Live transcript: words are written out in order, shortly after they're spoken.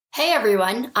Hey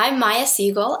everyone, I'm Maya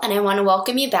Siegel, and I want to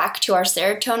welcome you back to our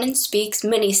Serotonin Speaks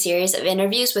mini-series of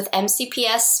interviews with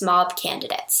MCPS SMOB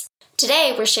candidates.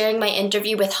 Today, we're sharing my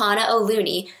interview with Hannah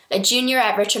O'Looney, a junior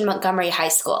at Richard Montgomery High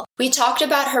School. We talked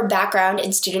about her background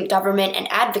in student government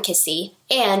and advocacy,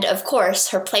 and, of course,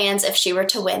 her plans if she were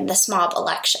to win the SMOB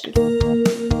election.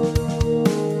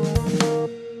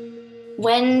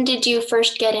 When did you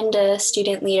first get into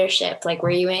student leadership? Were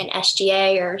you in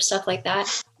SGA or stuff like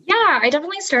that? Yeah, I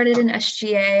definitely started in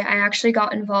SGA. I actually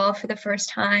got involved for the first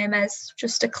time as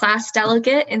just a class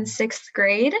delegate in 6th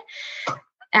grade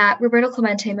at Roberto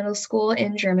Clemente Middle School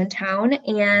in Germantown.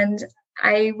 And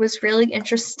I was really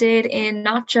interested in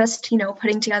not just,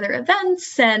 putting together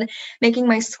events and making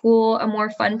my school a more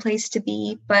fun place to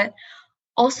be, but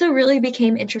also really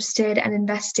became interested and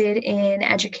invested in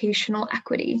educational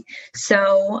equity.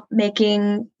 So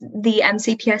making the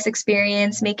MCPS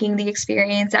experience, making the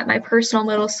experience at my personal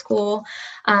middle school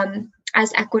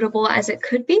as equitable as it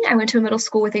could be. I went to a middle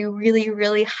school with a really,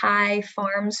 really high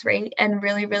farms rate and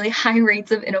really, really high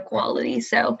rates of inequality.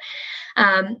 So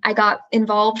I got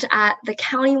involved at the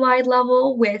countywide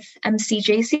level with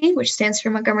MCJC, which stands for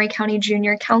Montgomery County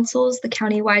Junior Councils, the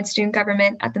countywide student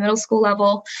government at the middle school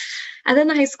level, and then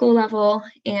the high school level.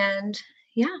 And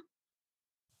yeah.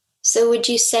 So would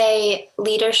you say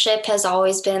leadership has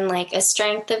always been a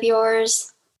strength of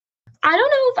yours? I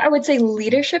don't know if I would say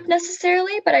leadership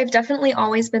necessarily, but I've definitely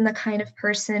always been the kind of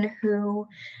person who,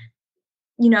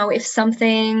 if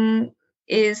something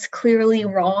is clearly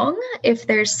wrong, if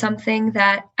there's something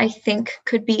that I think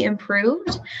could be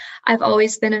improved, I've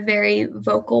always been a very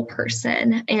vocal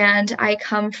person. And I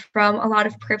come from a lot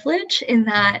of privilege in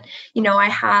that, I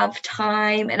have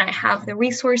time and I have the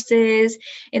resources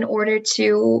in order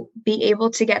to be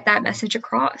able to get that message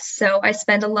across. So I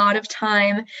spend a lot of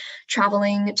time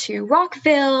traveling to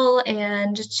Rockville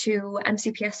and to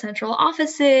MCPS central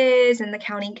offices and the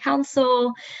county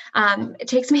council. It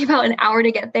takes me about an hour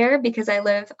to get there because I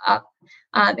live up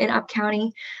in Up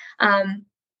County.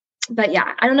 But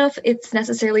yeah, I don't know if it's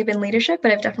necessarily been leadership,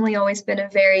 but I've definitely always been a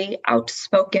very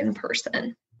outspoken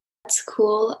person. That's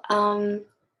cool.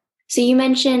 So you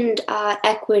mentioned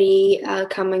equity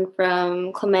coming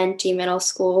from Clemente Middle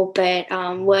School, but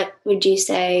what would you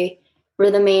say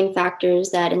were the main factors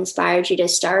that inspired you to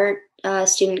start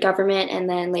student government and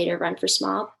then later run for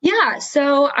SMOB? Yeah,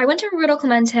 so I went to Roberto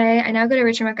Clemente. I now go to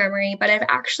Richard Montgomery, but I've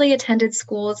actually attended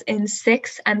schools in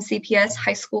 6 MCPS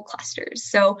high school clusters.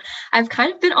 So I've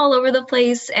kind of been all over the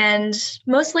place and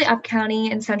mostly Up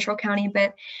County and Central County,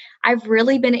 but I've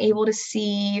really been able to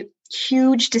see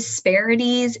huge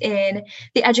disparities in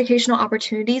the educational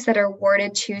opportunities that are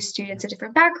awarded to students of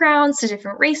different backgrounds, to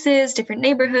different races, different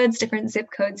neighborhoods, different zip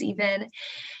codes even.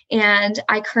 And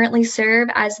I currently serve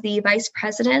as the vice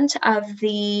president of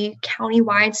the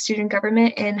countywide student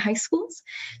government in high schools.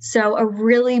 So a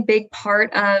really big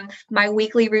part of my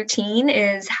weekly routine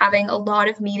is having a lot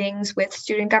of meetings with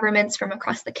student governments from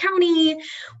across the county,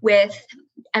 with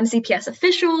MCPS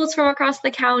officials from across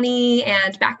the county.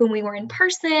 And back when we were in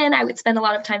person, I would spend a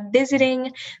lot of time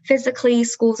visiting physically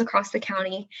schools across the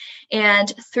county.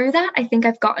 And through that, I think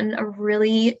I've gotten a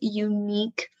really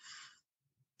unique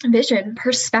vision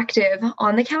perspective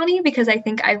on the county because I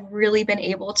think I've really been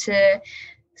able to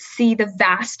see the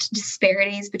vast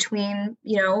disparities between,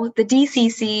 the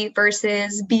DCC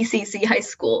versus BCC high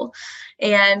school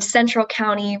and Central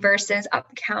County versus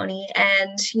Up County.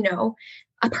 And,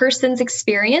 a person's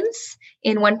experience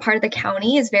in one part of the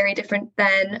county is very different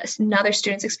than another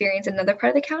student's experience in another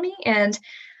part of the county. And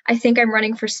I think I'm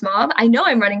running for SMOB. I know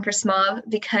I'm running for SMOB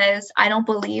because I don't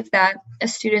believe that a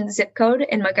student's zip code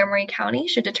in Montgomery County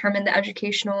should determine the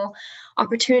educational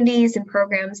opportunities and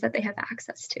programs that they have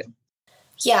access to.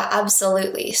 Yeah,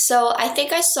 absolutely. So I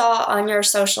think I saw on your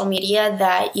social media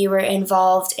that you were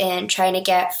involved in trying to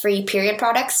get free period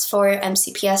products for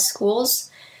MCPS schools.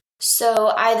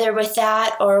 So either with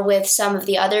that or with some of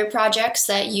the other projects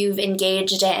that you've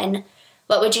engaged in,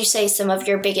 what would you say some of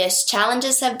your biggest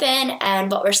challenges have been,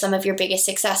 and what were some of your biggest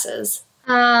successes?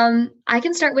 I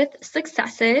can start with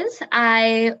successes.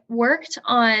 I worked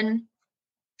on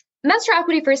menstrual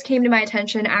equity first came to my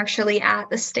attention actually at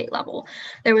the state level.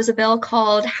 There was a bill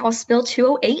called House Bill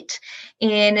 208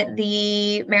 in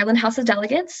the Maryland House of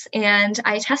Delegates, and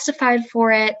I testified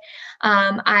for it.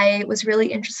 I was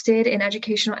really interested in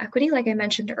educational equity, like I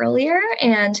mentioned earlier,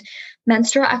 and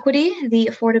menstrual equity, the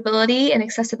affordability and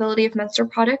accessibility of menstrual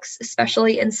products,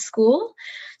 especially in school,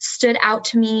 stood out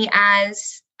to me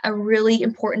as a really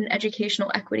important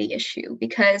educational equity issue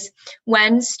because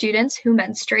when students who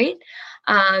menstruate,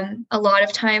 a lot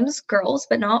of times girls,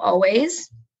 but not always,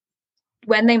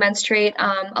 when they menstruate,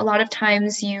 a lot of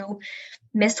times you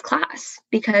miss class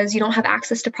because you don't have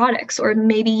access to products, or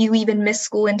maybe you even miss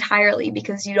school entirely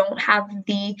because you don't have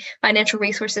the financial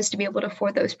resources to be able to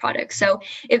afford those products. So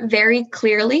it very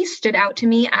clearly stood out to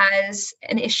me as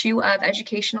an issue of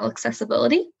educational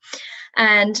accessibility.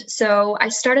 And so I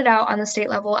started out on the state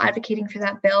level advocating for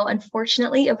that bill.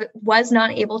 Unfortunately, it was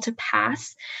not able to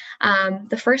pass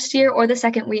the first year or the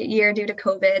second year due to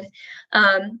COVID.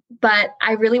 But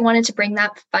I really wanted to bring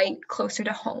that fight closer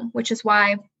to home, which is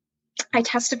why I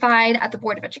testified at the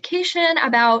Board of Education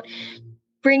about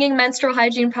bringing menstrual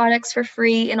hygiene products for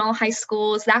free in all high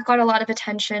schools. That got a lot of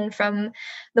attention from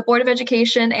the Board of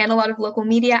Education and a lot of local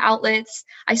media outlets.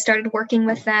 I started working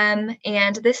with them.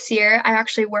 And this year, I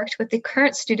actually worked with the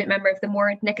current student member of the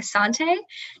board, Nick Asante,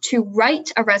 to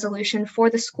write a resolution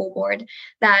for the school board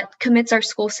that commits our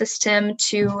school system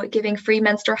to giving free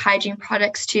menstrual hygiene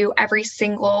products to every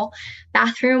single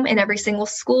bathroom in every single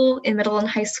school in middle and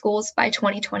high schools by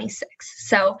 2026.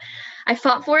 So I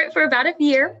fought for it for about a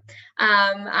year.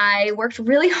 I worked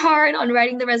really hard on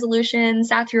writing the resolution,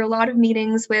 sat through a lot of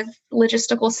meetings with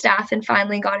logistical staff, and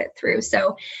finally got it through.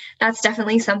 So that's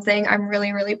definitely something I'm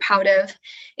really, really proud of.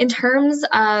 In terms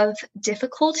of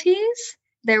difficulties,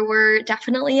 there were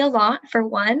definitely a lot. For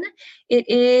one, it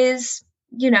is,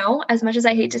 as much as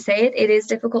I hate to say it, it is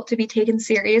difficult to be taken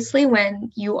seriously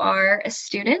when you are a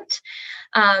student.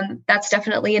 That's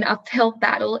definitely an uphill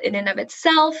battle in and of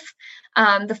itself.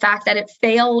 The fact that it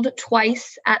failed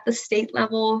twice at the state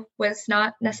level was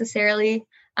not necessarily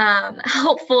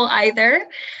helpful either.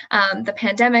 The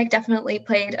pandemic definitely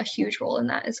played a huge role in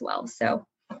that as well. So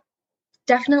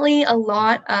definitely a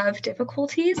lot of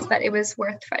difficulties, but it was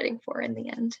worth fighting for in the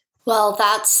end. Well,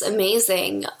 that's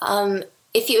amazing.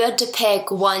 If you had to pick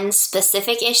one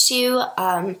specific issue,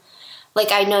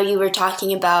 like I know you were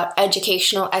talking about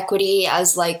educational equity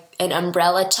as like an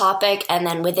umbrella topic, and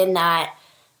then within that,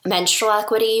 menstrual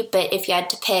equity, but if you had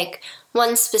to pick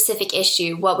one specific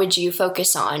issue, what would you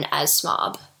focus on as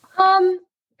SMOB?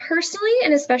 Personally,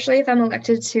 and especially if I'm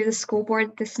elected to the school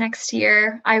board this next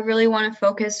year, I really want to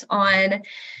focus on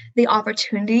the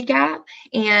opportunity gap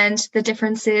and the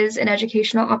differences in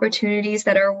educational opportunities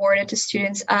that are awarded to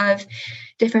students of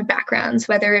different backgrounds,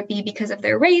 whether it be because of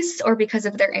their race or because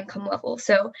of their income level.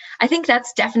 So I think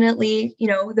that's definitely,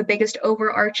 the biggest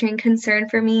overarching concern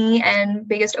for me and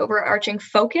biggest overarching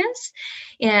focus.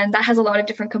 And that has a lot of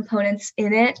different components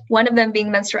in it. One of them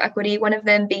being menstrual equity, one of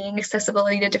them being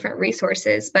accessibility to different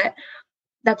resources, but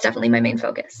that's definitely my main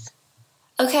focus.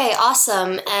 Okay,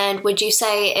 awesome. And would you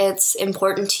say it's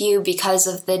important to you because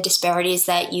of the disparities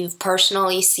that you've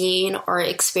personally seen or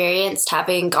experienced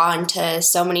having gone to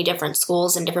so many different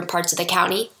schools in different parts of the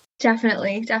county?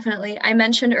 Definitely. I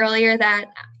mentioned earlier that,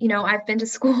 I've been to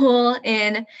school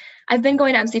I've been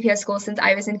going to MCPS schools since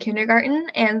I was in kindergarten,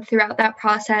 and throughout that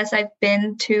process, I've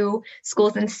been to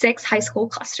schools in 6 high school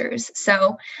clusters.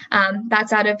 So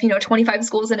that's out of, 25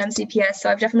 schools in MCPS. So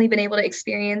I've definitely been able to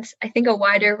experience, I think, a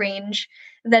wider range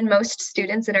than most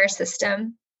students in our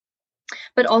system.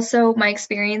 But also my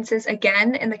experiences,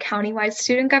 again, in the countywide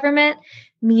student government,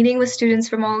 meeting with students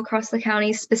from all across the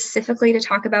county, specifically to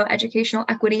talk about educational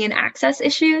equity and access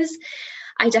issues,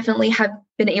 I definitely have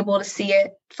been able to see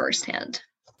it firsthand.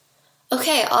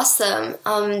 Okay, awesome.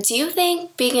 Do you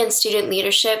think being in student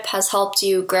leadership has helped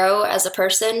you grow as a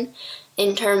person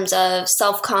in terms of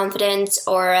self-confidence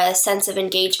or a sense of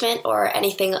engagement or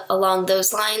anything along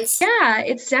those lines? Yeah,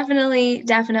 it's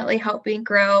definitely helped me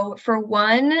grow. For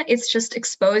one, it's just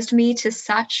exposed me to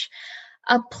such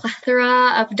a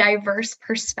plethora of diverse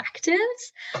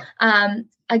perspectives.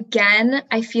 Again,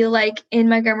 I feel like in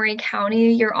Montgomery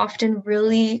County, you're often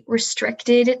really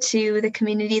restricted to the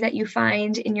community that you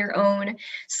find in your own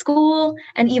school,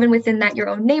 and even within that, your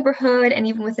own neighborhood, and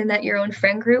even within that, your own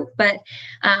friend group. But,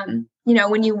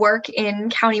 when you work in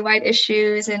countywide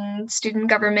issues and student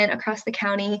government across the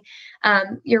county,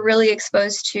 you're really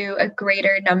exposed to a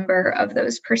greater number of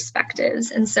those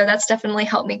perspectives. And so that's definitely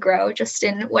helped me grow just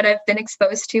in what I've been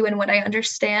exposed to and what I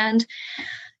understand.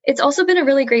 It's also been a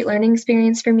really great learning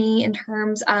experience for me in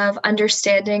terms of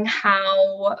understanding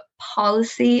how public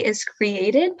policy is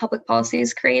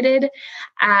created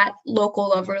at local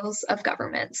levels of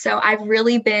government. So I've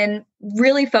really been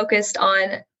focused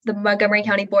on the Montgomery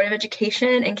County Board of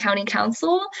Education and County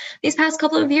Council these past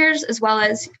couple of years, as well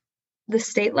as the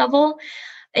state level.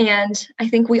 And I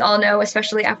think we all know,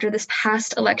 especially after this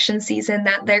past election season,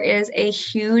 that there is a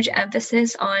huge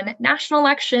emphasis on national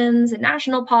elections and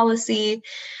national policy,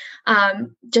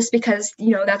 just because,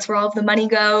 that's where all of the money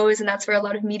goes and that's where a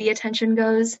lot of media attention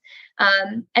goes.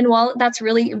 And while that's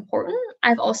really important,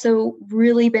 I've also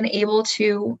really been able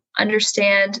to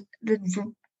understand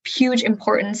the huge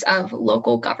importance of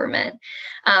local government,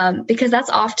 because that's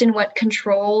often what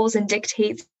controls and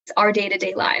dictates our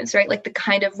day-to-day lives, right? Like the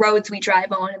kind of roads we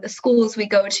drive on and the schools we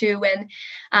go to.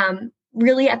 And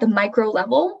really at the micro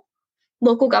level,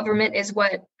 local government is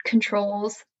what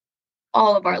controls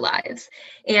all of our lives.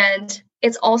 And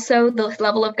it's also the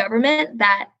level of government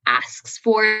that asks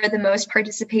for the most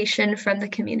participation from the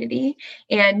community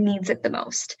and needs it the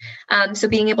most. So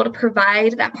being able to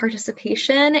provide that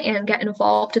participation and get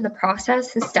involved in the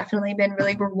process has definitely been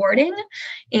really rewarding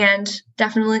and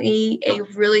definitely a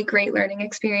really great learning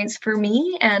experience for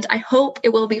me. And I hope it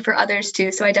will be for others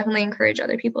too. So I definitely encourage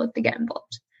other people to get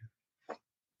involved.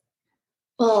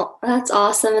 Well, that's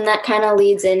awesome. And that kind of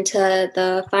leads into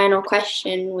the final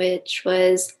question, which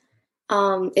was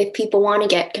if people want to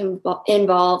get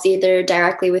involved either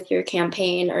directly with your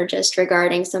campaign or just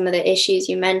regarding some of the issues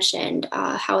you mentioned,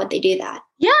 how would they do that?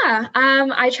 Yeah,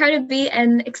 I try to be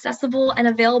an accessible and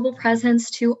available presence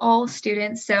to all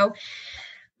students. So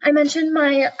I mentioned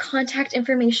my contact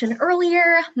information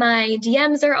earlier. My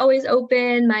DMs are always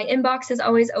open. My inbox is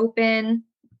always open.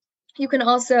 You can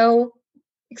also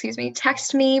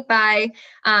text me by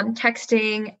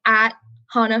texting at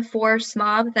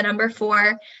Hana4SMOB, the number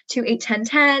 4, to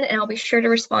 81010, and I'll be sure to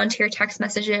respond to your text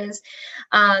messages.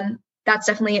 That's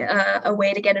definitely a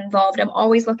way to get involved. I'm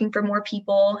always looking for more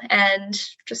people and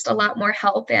just a lot more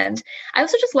help. And I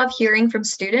also just love hearing from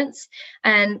students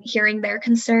and hearing their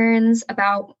concerns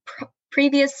about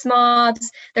previous SMOBs,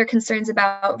 their concerns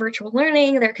about virtual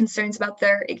learning, their concerns about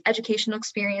their educational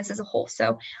experience as a whole.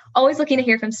 So always looking to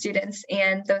hear from students,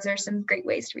 and those are some great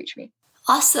ways to reach me.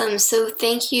 Awesome. So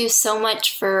thank you so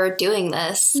much for doing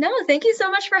this. No, thank you so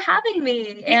much for having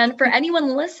me. And for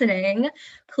anyone listening,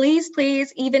 please,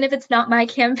 even if it's not my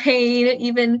campaign,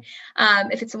 even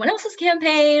if it's someone else's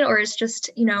campaign, or it's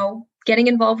just, getting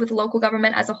involved with local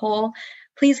government as a whole,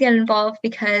 please get involved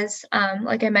because,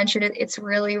 like I mentioned, it's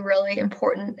really, really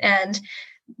important. And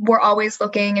we're always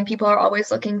looking and people are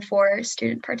always looking for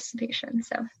student participation.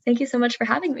 So thank you so much for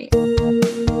having me.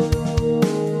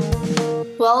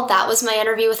 Well, that was my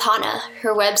interview with Hana.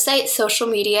 Her website, social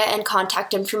media, and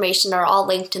contact information are all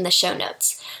linked in the show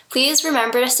notes. Please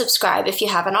remember to subscribe if you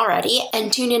haven't already,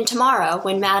 and tune in tomorrow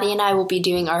when Maddie and I will be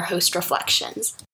doing our host reflections.